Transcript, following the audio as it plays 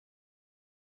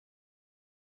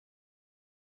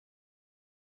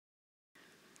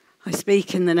I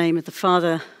speak in the name of the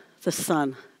Father, the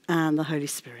Son, and the Holy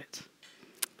Spirit.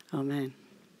 Amen.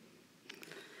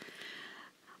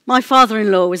 My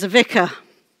father-in-law was a vicar.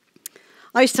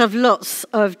 I used to have lots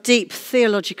of deep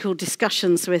theological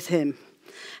discussions with him.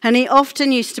 And he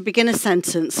often used to begin a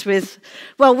sentence with,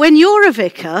 well, when you're a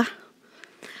vicar,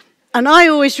 and I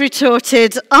always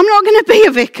retorted, I'm not going to be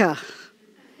a vicar.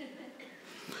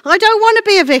 I don't want to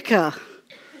be a vicar.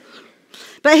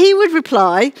 But he would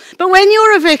reply, but when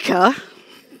you're a vicar...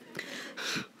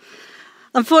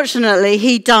 Unfortunately,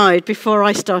 he died before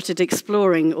I started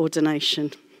exploring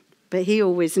ordination, but he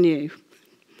always knew.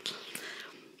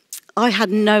 I had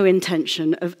no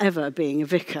intention of ever being a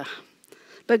vicar,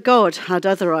 but God had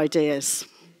other ideas.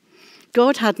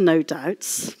 God had no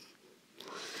doubts.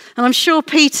 And I'm sure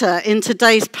Peter, in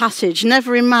today's passage,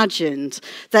 never imagined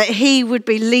that he would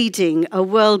be leading a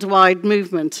worldwide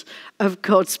movement of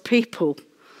God's people.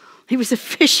 He was a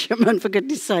fisherman, for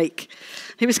goodness sake.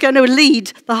 He was going to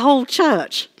lead the whole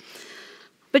church.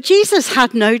 But Jesus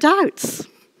had no doubts.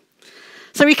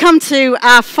 So we come to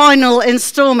our final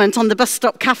instalment on the bus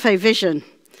stop Café vision.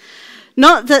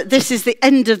 Not that this is the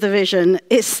end of the vision,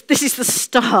 this is the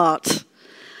start.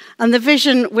 And the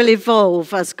vision will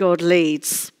evolve as God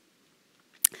leads.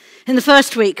 In the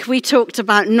first week, we talked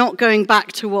about not going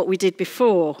back to what we did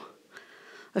before,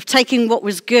 of taking what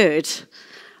was good,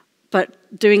 but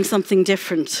doing something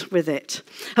different with it,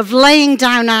 of laying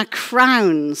down our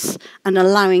crowns and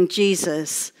allowing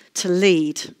Jesus to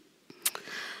lead.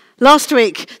 Last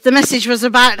week, the message was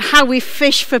about how we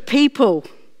fish for people,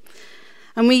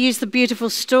 and we used the beautiful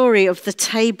story of the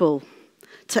table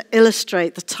to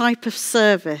illustrate the type of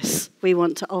service we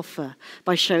want to offer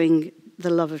by showing the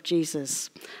love of Jesus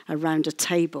around a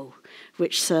table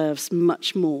which serves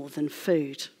much more than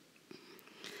food.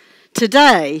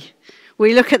 Today,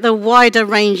 we look at the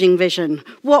wider-ranging vision.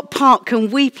 What part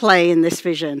can we play in this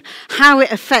vision? How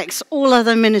it affects all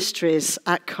other ministries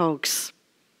at COGS.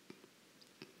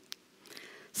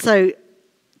 So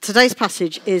today's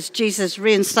passage is Jesus'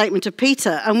 reinstatement of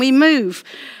Peter, and we move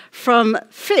from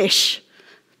fish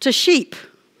to sheep.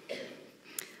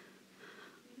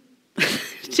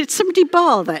 Did somebody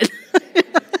bar then?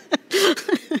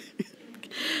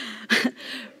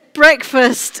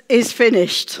 Breakfast is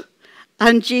finished.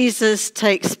 And Jesus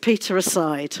takes Peter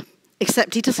aside,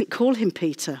 except he doesn't call him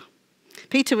Peter.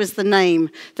 Peter was the name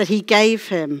that he gave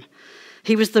him.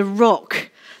 He was the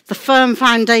rock, the firm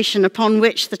foundation upon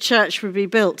which the church would be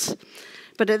built.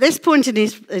 But at this point in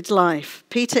his life,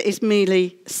 Peter is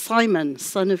merely Simon,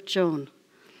 son of John,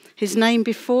 his name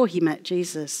before he met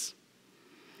Jesus.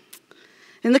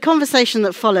 In the conversation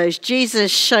that follows,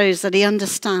 Jesus shows that he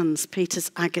understands Peter's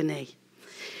agony.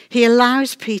 He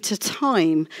allows Peter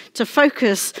time to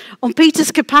focus on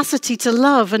Peter's capacity to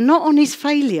love and not on his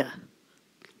failure.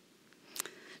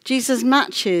 Jesus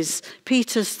matches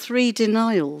Peter's 3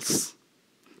 denials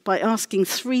by asking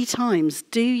 3 times,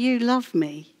 "Do you love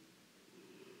me?"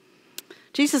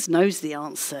 Jesus knows the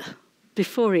answer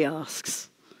before he asks.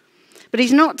 But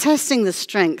he's not testing the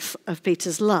strength of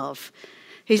Peter's love.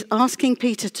 He's asking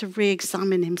Peter to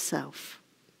re-examine himself.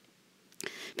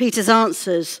 Peter's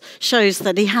answers shows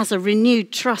that he has a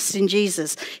renewed trust in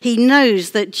Jesus. He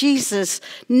knows that Jesus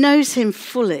knows him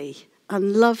fully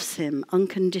and loves him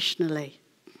unconditionally.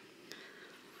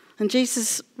 And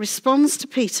Jesus responds to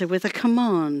Peter with a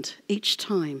command each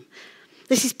time.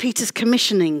 This is Peter's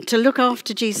commissioning to look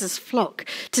after Jesus' flock,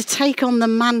 to take on the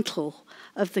mantle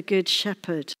of the Good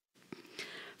Shepherd.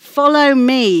 "Follow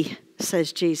me,"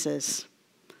 says Jesus.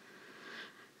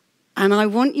 And I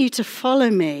want you to follow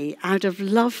me out of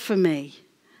love for me,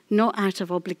 not out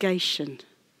of obligation.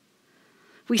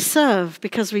 We serve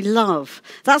because we love.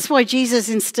 That's why Jesus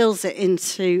instills it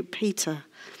into Peter.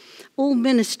 All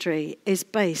ministry is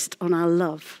based on our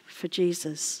love for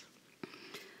Jesus.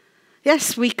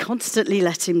 Yes, we constantly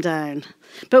let him down.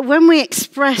 But when we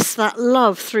express that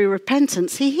love through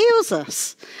repentance, he heals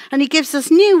us. And he gives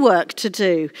us new work to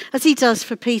do, as he does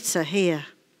for Peter here.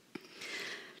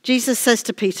 Jesus says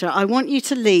to Peter, I want you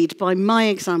to lead by my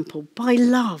example, by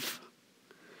love.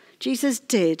 Jesus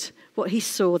did what he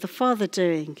saw the Father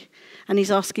doing, and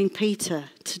he's asking Peter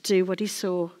to do what he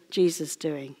saw Jesus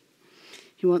doing.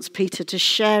 He wants Peter to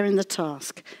share in the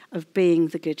task of being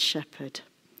the Good Shepherd.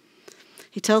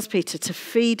 He tells Peter to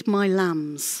feed my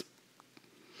lambs,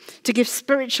 to give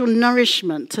spiritual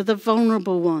nourishment to the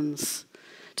vulnerable ones,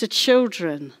 to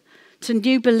children, to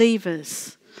new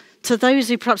believers, to those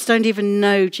who perhaps don't even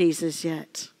know Jesus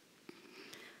yet.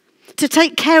 To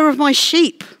take care of my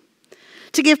sheep,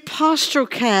 to give pastoral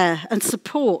care and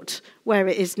support where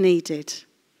it is needed.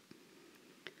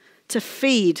 To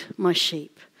feed my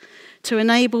sheep, to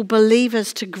enable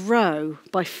believers to grow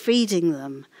by feeding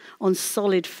them on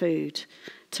solid food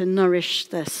to nourish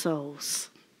their souls.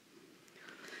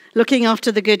 Looking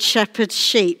after the Good Shepherd's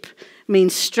sheep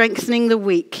means strengthening the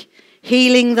weak,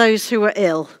 healing those who are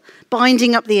ill,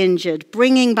 binding up the injured,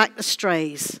 bringing back the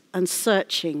strays, and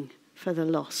searching for the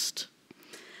lost.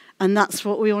 And that's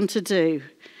what we want to do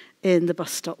in the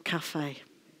Bus Stop Café.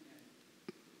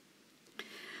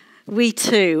 We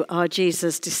too are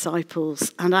Jesus'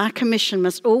 disciples, and our commission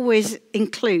must always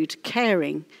include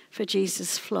caring for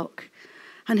Jesus' flock.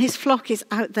 And his flock is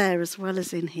out there as well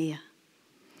as in here.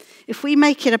 If we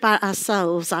make it about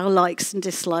ourselves, our likes and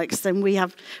dislikes, then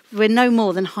we're no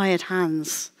more than hired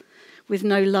hands with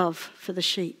no love for the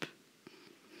sheep.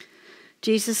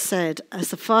 Jesus said, "As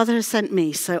the Father has sent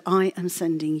me, so I am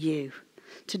sending you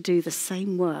to do the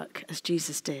same work as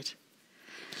Jesus did."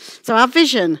 So our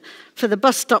vision for the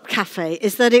Bus Stop Café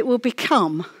is that it will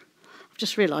become, I've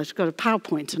just realised I've got a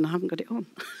PowerPoint and I haven't got it on.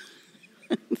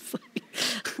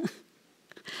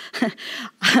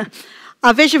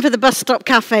 Our vision for the Bus Stop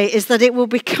Café is that it will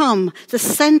become the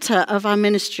centre of our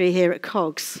ministry here at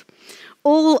Cogs.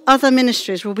 All other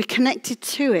ministries will be connected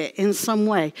to it in some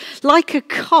way, like a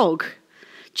cog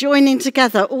joining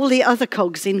together all the other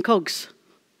cogs in Cogs.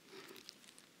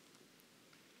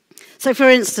 So, for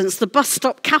instance, the Bus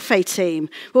Stop Café team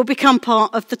will become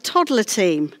part of the toddler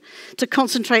team to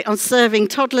concentrate on serving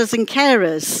toddlers and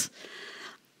carers.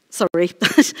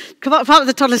 Part of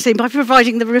the toddler team by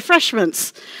providing the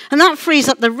refreshments. And that frees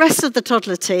up the rest of the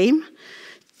toddler team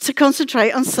to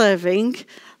concentrate on serving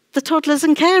the toddlers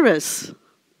and carers.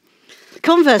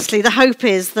 Conversely, the hope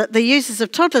is that the users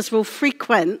of toddlers will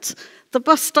frequent the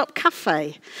Bus Stop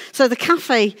Café. So the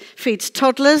cafe feeds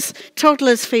toddlers,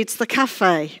 toddlers feeds the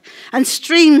cafe, and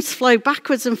streams flow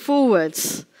backwards and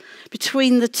forwards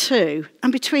between the two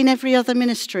and between every other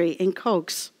ministry in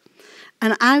Cogs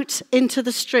and out into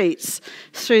the streets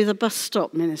through the bus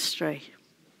stop ministry.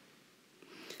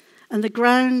 And the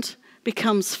ground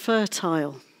becomes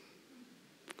fertile.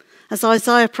 As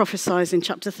Isaiah prophesies in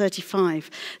chapter 35,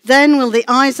 "Then will the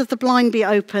eyes of the blind be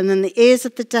open and the ears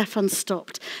of the deaf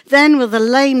unstopped. Then will the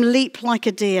lame leap like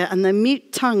a deer and the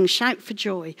mute tongue shout for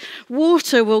joy.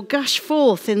 Water will gush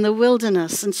forth in the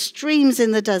wilderness and streams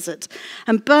in the desert,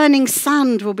 and burning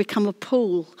sand will become a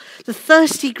pool. The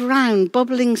thirsty ground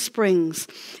bubbling springs.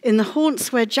 In the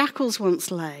haunts where jackals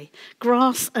once lay,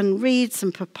 grass and reeds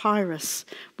and papyrus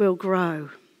will grow."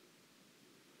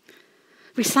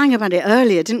 We sang about it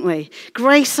earlier, didn't we?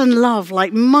 Grace and love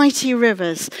like mighty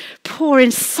rivers pour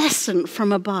incessant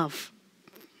from above.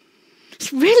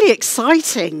 It's really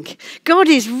exciting. God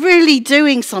is really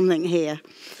doing something here.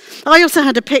 I also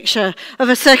had a picture of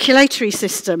a circulatory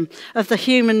system of the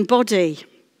human body.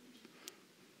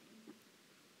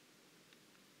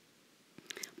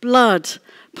 Blood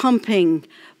pumping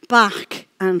back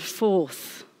and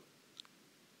forth.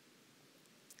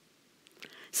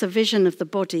 It's a vision of the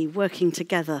body working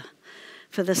together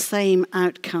for the same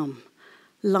outcome,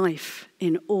 life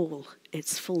in all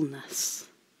its fullness.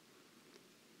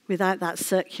 Without that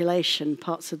circulation,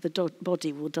 parts of the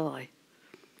body will die.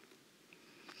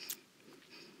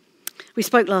 We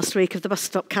spoke last week of the Bus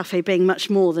Stop Café being much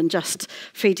more than just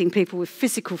feeding people with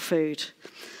physical food.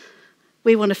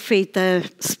 We want to feed their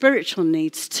spiritual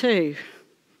needs too,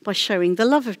 by showing the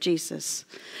love of Jesus.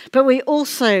 But we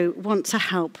also want to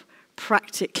help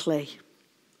practically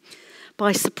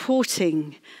by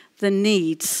supporting the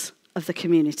needs of the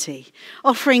community,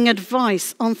 offering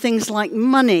advice on things like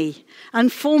money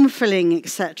and form filling,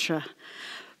 etc.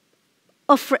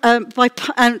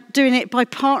 Doing it by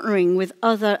partnering with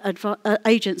other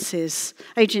agencies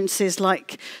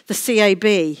like the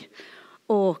CAB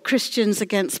or Christians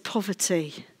Against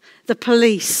Poverty, the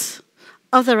police,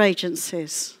 other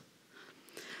agencies.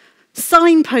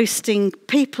 Signposting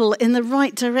people in the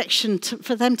right direction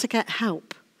for them to get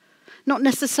help. Not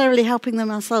necessarily helping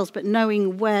them ourselves, but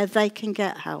knowing where they can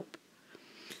get help.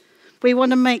 We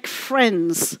want to make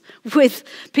friends with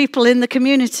people in the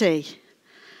community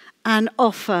and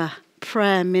offer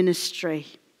prayer ministry.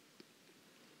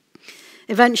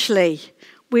 Eventually,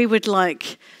 we would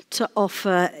like to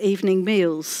offer evening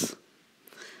meals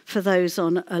for those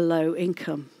on a low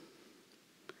income.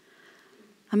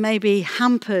 And maybe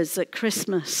hampers at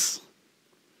Christmas,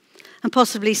 and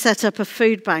possibly set up a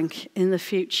food bank in the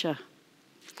future.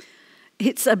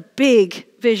 It's a big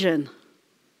vision,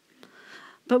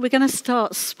 but we're going to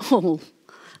start small.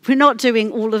 We're not doing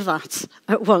all of that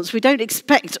at once. We don't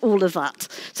expect all of that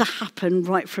to happen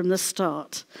right from the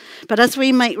start. But as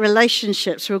we make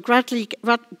relationships, we'll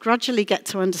gradually get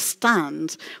to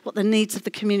understand what the needs of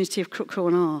the community of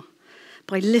Crookhorn are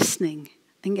by listening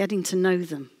and getting to know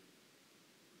them.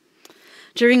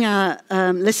 During our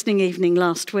listening evening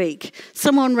last week,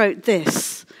 someone wrote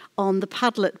this on the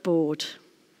Padlet board.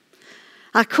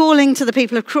 Our calling to the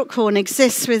people of Crookhorn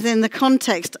exists within the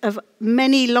context of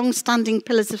many long-standing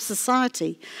pillars of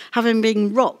society having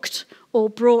been rocked or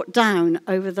brought down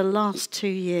over the last 2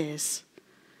 years.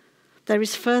 There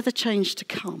is further change to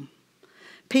come.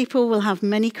 People will have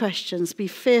many questions, be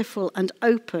fearful and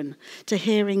open to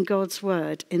hearing God's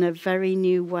word in a very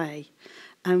new way,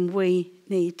 and we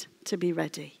need to be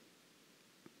ready.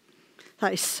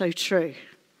 That is so true.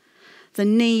 The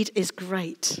need is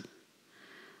great.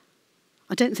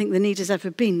 I don't think the need has ever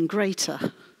been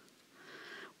greater.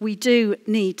 We do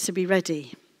need to be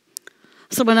ready.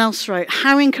 Someone else wrote,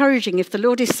 how encouraging if the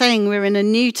Lord is saying we're in a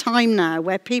new time now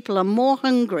where people are more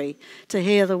hungry to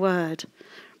hear the word,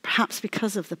 perhaps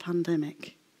because of the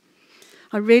pandemic.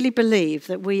 I really believe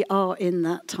that we are in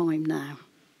that time now.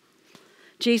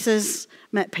 Jesus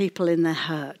met people in their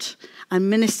hurt and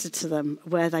ministered to them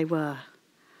where they were.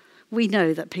 We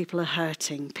know that people are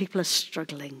hurting, people are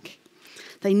struggling.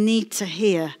 They need to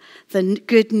hear the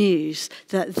good news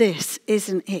that this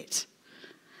isn't it.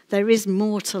 There is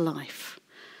more to life.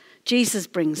 Jesus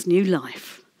brings new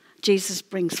life. Jesus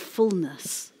brings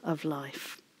fullness of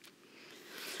life.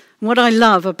 And what I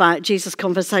love about Jesus'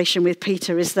 conversation with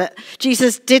Peter is that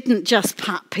Jesus didn't just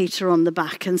pat Peter on the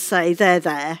back and say,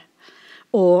 there,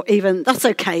 or even, that's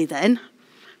okay then.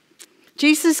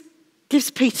 Jesus gives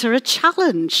Peter a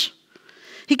challenge.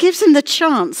 He gives him the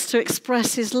chance to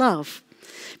express his love.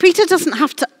 Peter doesn't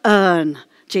have to earn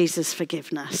Jesus'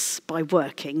 forgiveness by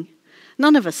working.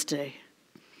 None of us do.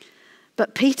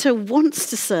 But Peter wants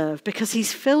to serve because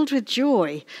he's filled with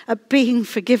joy at being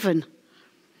forgiven.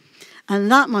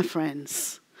 And that, my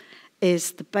friends,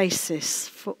 is the basis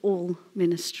for all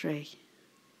ministry.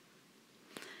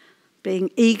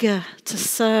 Being eager to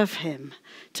serve him,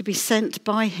 to be sent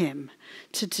by him,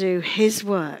 to do his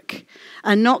work,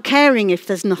 and not caring if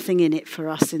there's nothing in it for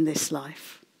us in this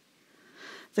life.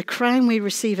 The crown we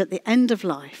receive at the end of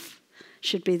life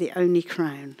should be the only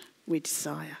crown we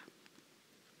desire.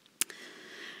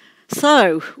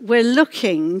 So, we're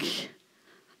looking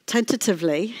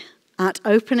tentatively at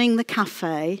opening the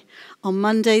cafe on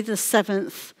Monday the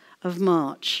 7th of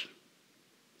March.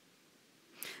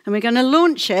 And we're going to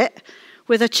launch it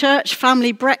with a church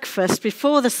family breakfast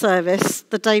before the service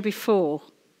the day before.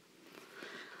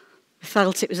 We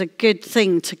felt it was a good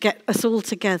thing to get us all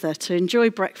together, to enjoy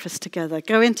breakfast together,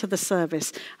 go into the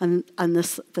service, and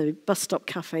the bus stop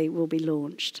cafe will be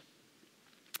launched.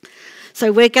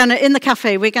 So in the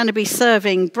cafe, we're going to be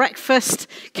serving breakfast,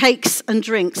 cakes and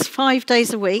drinks 5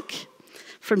 days a week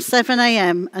from 7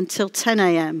 a.m. until 10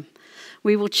 a.m.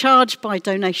 We will charge by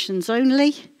donations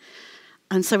only.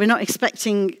 And so we're only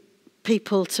expecting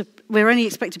people to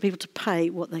pay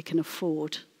what they can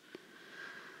afford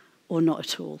or not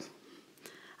at all.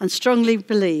 And strongly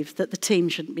believe that the team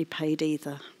shouldn't be paid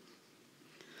either.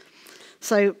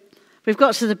 So we've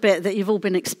got to the bit that you've all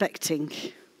been expecting.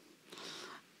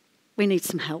 We need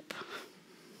some help.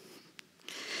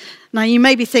 Now you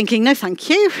may be thinking, no thank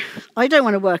you, I don't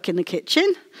want to work in the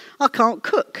kitchen, I can't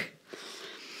cook.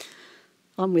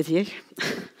 I'm with you.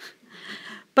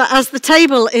 But as the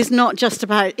table is not just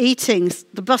about eating,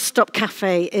 the bus stop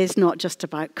cafe is not just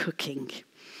about cooking.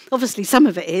 Obviously some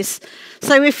of it is.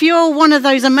 So if you're one of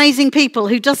those amazing people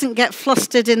who doesn't get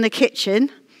flustered in the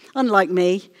kitchen, unlike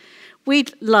me,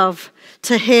 we'd love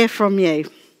to hear from you.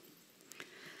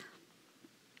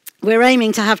 We're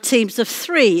aiming to have teams of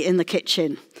 3 in the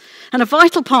kitchen. And a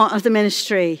vital part of the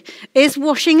ministry is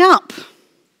washing up.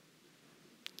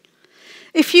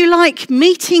 If you like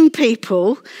meeting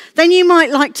people, then you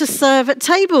might like to serve at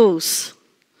tables.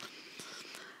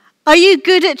 Are you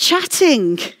good at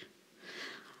chatting?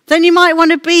 Then you might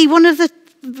want to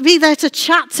be there to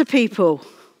chat to people.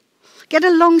 Get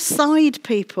alongside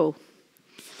people.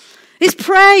 Is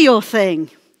prayer your thing?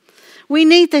 We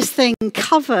need this thing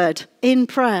covered in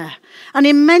prayer. And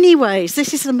in many ways,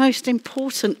 this is the most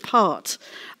important part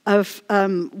of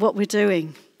what we're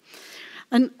doing.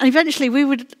 And eventually, we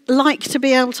would like to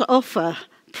be able to offer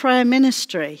prayer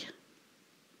ministry.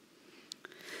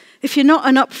 If you're not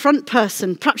an upfront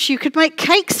person, perhaps you could make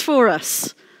cakes for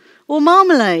us, or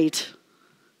marmalade.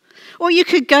 Or you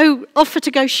could offer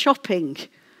to go shopping.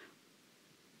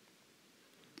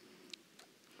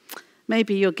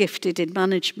 Maybe you're gifted in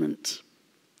management.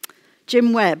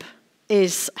 Jim Webb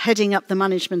is heading up the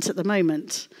management at the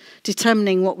moment,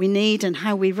 determining what we need and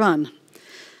how we run.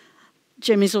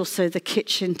 Jim is also the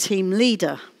kitchen team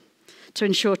leader to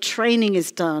ensure training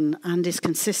is done and is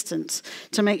consistent,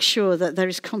 to make sure that there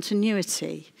is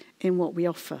continuity in what we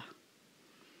offer.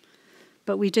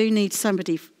 But we do need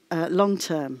somebody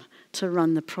long-term to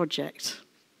run the project.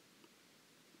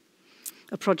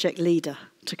 A project leader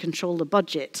to control the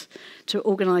budget, to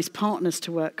organise partners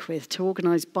to work with, to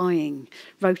organise buying,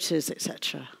 rotas,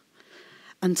 etc.,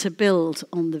 and to build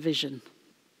on the vision.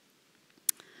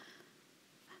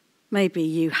 Maybe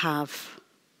you have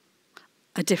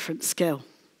a different skill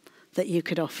that you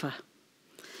could offer,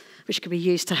 which could be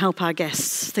used to help our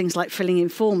guests, things like filling in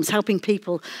forms, helping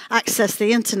people access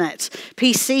the internet,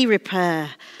 PC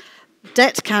repair,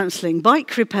 debt counselling,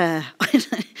 bike repair.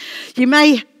 You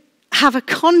may have a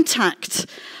contact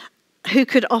who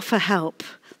could offer help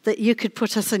that you could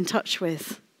put us in touch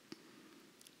with.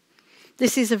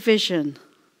 This is a vision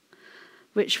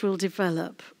which will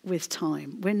develop with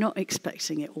time. We're not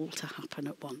expecting it all to happen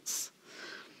at once.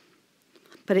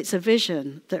 But it's a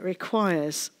vision that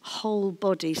requires whole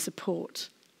body support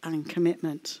and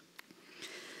commitment.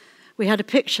 We had a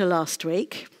picture last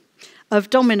week of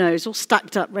dominoes all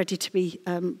stacked up, ready to be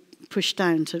pushed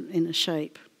down in a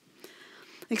shape.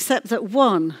 Except that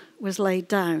one was laid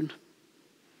down.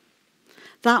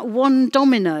 That one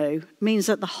domino means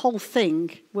that the whole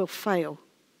thing will fail.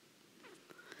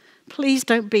 Please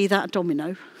don't be that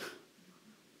domino.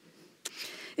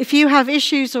 If you have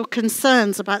issues or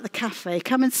concerns about the cafe,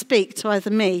 come and speak to either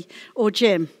me or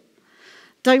Jim.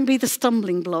 Don't be the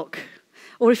stumbling block.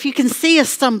 Or if you can see a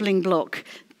stumbling block,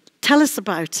 tell us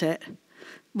about it.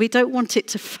 We don't want it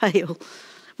to fail.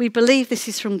 We believe this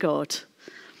is from God.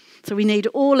 So we need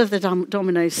all of the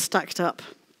dominoes stacked up.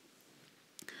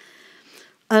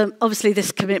 Obviously,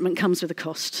 this commitment comes with a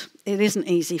cost. It isn't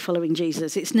easy following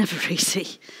Jesus. It's never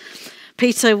easy.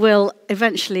 Peter will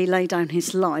eventually lay down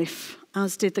his life,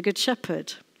 as did the Good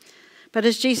Shepherd. But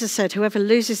as Jesus said, whoever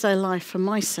loses their life for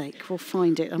my sake will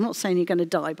find it. I'm not saying you're going to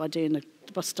die by doing a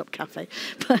bus stop cafe,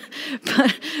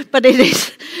 but it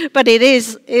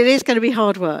is going to be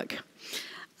hard work.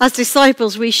 As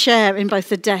disciples, we share in both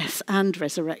the death and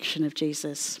resurrection of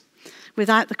Jesus.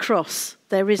 Without the cross,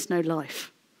 there is no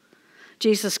life.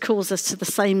 Jesus calls us to the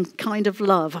same kind of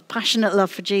love, a passionate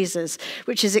love for Jesus,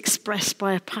 which is expressed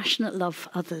by a passionate love for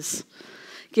others,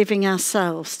 giving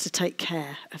ourselves to take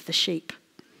care of the sheep.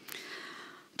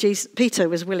 Peter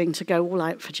was willing to go all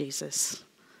out for Jesus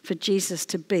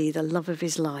to be the love of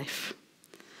his life.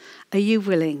 Are you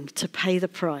willing to pay the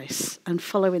price and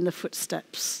follow in the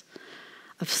footsteps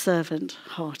of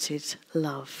servant-hearted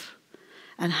love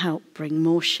and help bring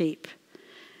more sheep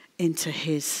into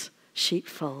his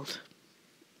sheepfold?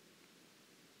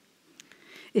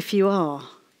 If you are,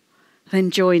 then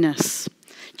join us.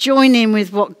 Join in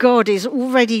with what God is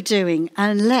already doing,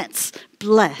 and let's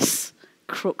bless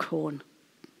Crookhorn.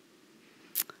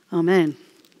 Amen.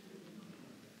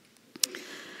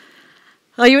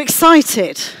 Are you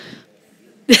excited?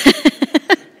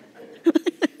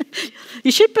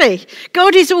 You should be.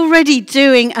 God is already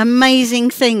doing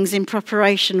amazing things in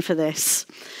preparation for this.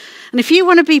 And if you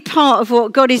want to be part of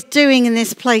what God is doing in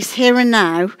this place here and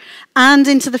now and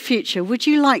into the future, would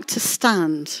you like to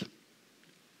stand?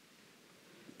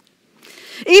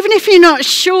 Even if you're not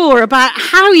sure about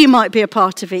how you might be a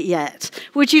part of it yet,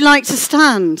 would you like to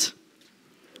stand?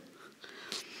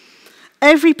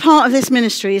 Every part of this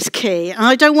ministry is key. And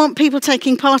I don't want people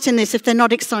taking part in this if they're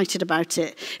not excited about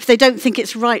it, if they don't think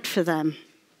it's right for them.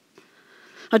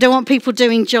 I don't want people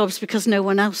doing jobs because no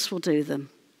one else will do them.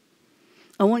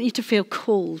 I want you to feel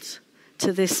called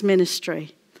to this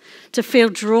ministry, to feel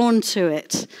drawn to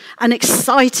it and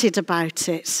excited about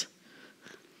it.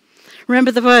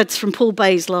 Remember the words from Paul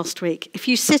Bayes last week. If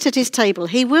you sit at his table,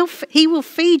 he will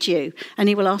feed you and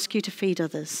he will ask you to feed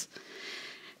others.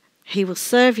 He will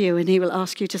serve you and he will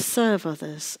ask you to serve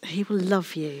others. He will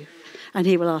love you and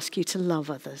he will ask you to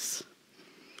love others.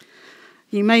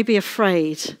 You may be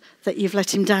afraid that you've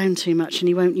let him down too much and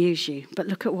he won't use you, but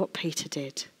look at what Peter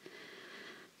did.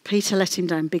 Peter let him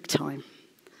down big time,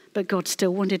 but God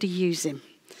still wanted to use him.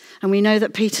 And we know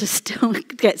that Peter still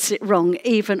gets it wrong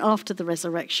even after the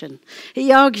resurrection.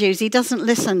 He argues, he doesn't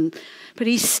listen, but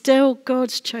he's still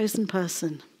God's chosen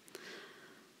person.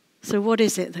 So what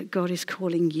is it that God is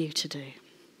calling you to do?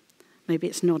 Maybe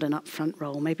it's not an upfront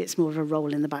role. Maybe it's more of a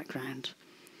role in the background.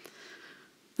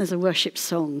 There's a worship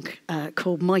song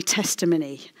called My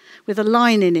Testimony with a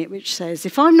line in it which says,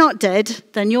 if I'm not dead,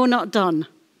 then you're not done.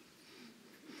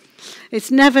 It's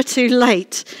never too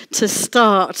late to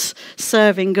start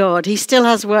serving God. He still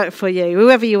has work for you,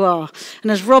 whoever you are. And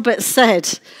as Robert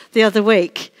said the other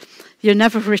week, you'll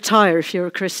never retire if you're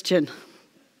a Christian.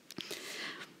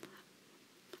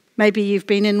 Maybe you've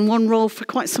been in one role for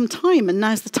quite some time and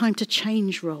now's the time to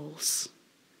change roles.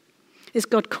 Is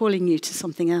God calling you to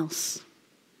something else?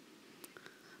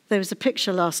 There was a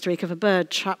picture last week of a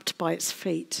bird trapped by its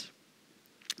feet.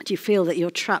 Do you feel that you're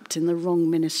trapped in the wrong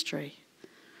ministry,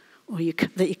 or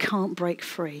that you can't break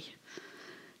free?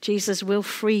 Jesus will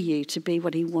free you to be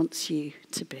what he wants you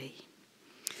to be.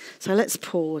 So let's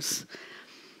pause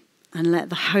and let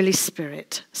the Holy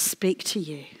Spirit speak to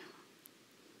you.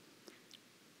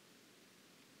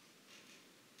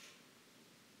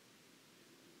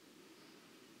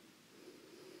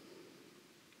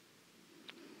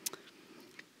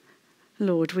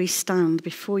 Lord, we stand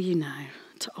before you now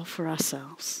to offer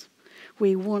ourselves.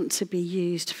 We want to be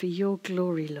used for your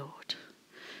glory, Lord.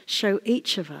 Show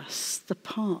each of us the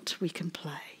part we can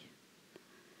play.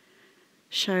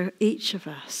 Show each of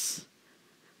us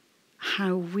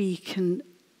how we can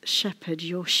shepherd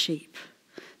your sheep,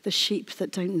 the sheep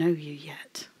that don't know you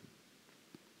yet.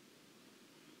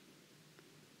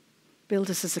 Build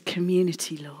us as a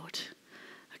community, Lord,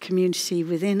 a community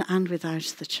within and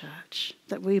without the church,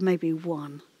 that we may be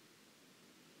one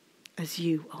as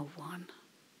you are one.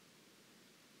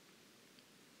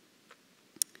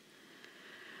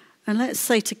 And let's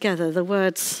say together the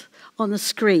words on the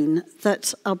screen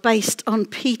that are based on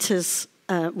Peter's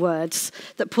words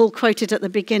that Paul quoted at the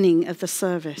beginning of the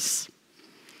service.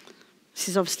 This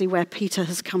is obviously where Peter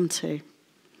has come to.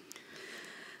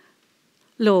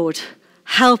 Lord,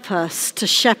 help us to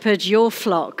shepherd your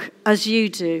flock as you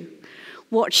do,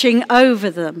 watching over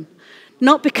them,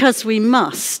 not because we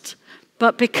must,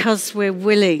 but because we're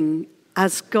willing,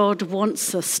 as God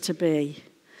wants us to be.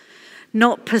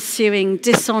 Not pursuing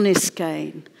dishonest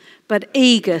gain, but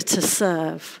eager to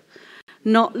serve.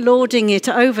 Not lording it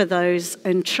over those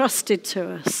entrusted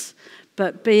to us,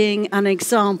 but being an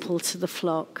example to the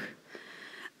flock.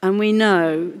 And we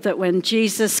know that when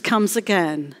Jesus comes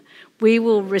again, we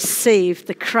will receive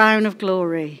the crown of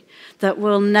glory that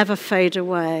will never fade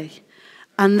away.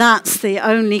 And that's the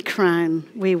only crown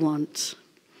we want.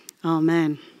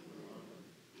 Amen.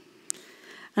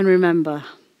 And remember,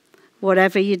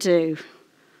 whatever you do,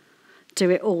 do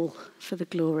it all for the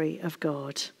glory of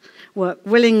God. Work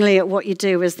willingly at what you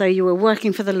do as though you were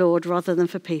working for the Lord rather than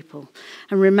for people.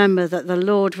 And remember that the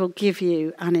Lord will give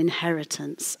you an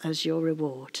inheritance as your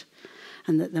reward,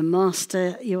 and that the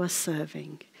master you are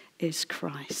serving is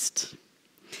Christ.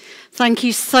 Thank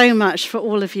you so much for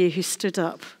all of you who stood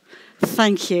up.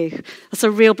 Thank you. That's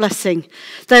a real blessing.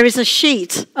 There is a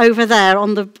sheet over there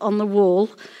on the wall.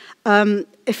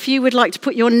 If you would like to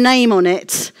put your name on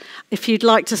it, if you'd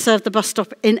like to serve the bus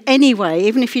stop in any way,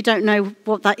 even if you don't know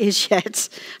what that is yet,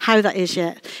 how that is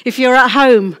yet. If you're at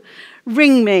home,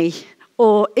 ring me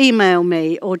or email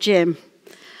me or Jim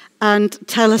and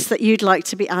tell us that you'd like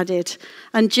to be added.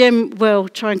 And Jim will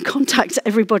try and contact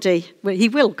everybody. Well, he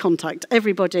will contact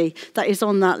everybody that is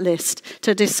on that list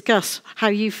to discuss how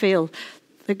you feel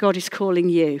that God is calling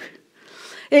you.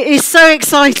 It is so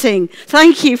exciting.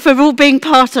 Thank you for all being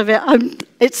part of it.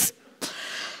 It's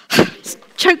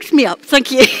choked me up.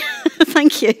 Thank you.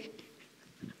 Thank you.